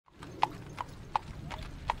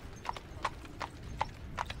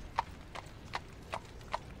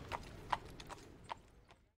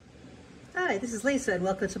Hi, this is Lisa and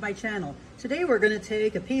welcome to my channel. Today we're going to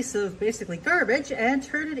take a piece of basically garbage and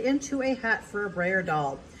turn it into a hat for a Breyer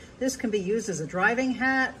doll. This can be used as a driving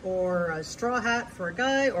hat or a straw hat for a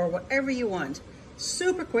guy or whatever you want.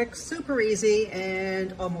 Super quick, super easy,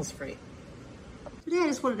 and almost free. Today I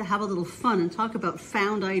just wanted to have a little fun and talk about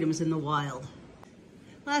found items in the wild.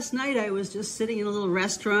 Last night I was just sitting in a little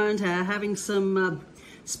restaurant having some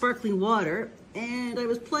sparkling water, and I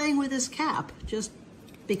was playing with this cap just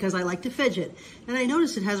because I like to fidget, and I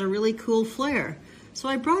noticed it has a really cool flare. So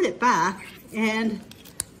I brought it back and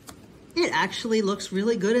it actually looks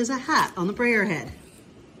really good as a hat on the Breyer head.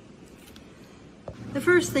 The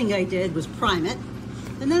first thing I did was prime it,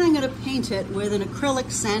 and then I'm going to paint it with an acrylic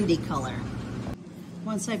sandy color.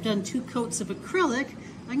 Once I've done 2 coats of acrylic,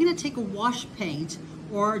 I'm going to take a wash paint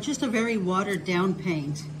or just a very watered down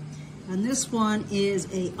paint. And this one is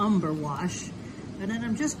a umber wash. And then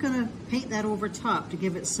I'm just going to paint that over top to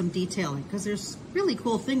give it some detailing because there's really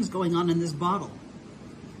cool things going on in this bottle.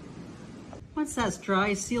 Once that's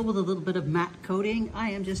dry, seal with a little bit of matte coating.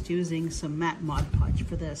 I am just using some matte Mod Podge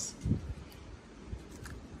for this.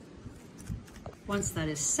 Once that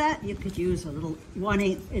is set, you could use a little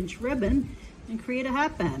 1/8 inch ribbon and create a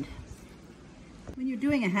hat band. When you're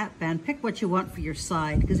doing a hat band, pick what you want for your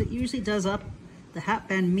side because it usually does up the hat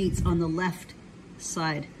band meets on the left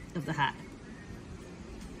side of the hat.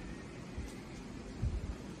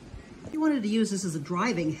 If you wanted to use this as a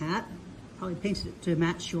driving hat, probably paint it to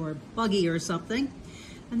match your buggy or something,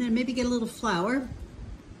 and then maybe get a little flower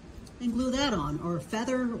and glue that on, or a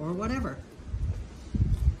feather or whatever.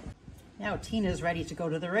 Now Tina's ready to go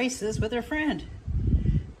to the races with her friend.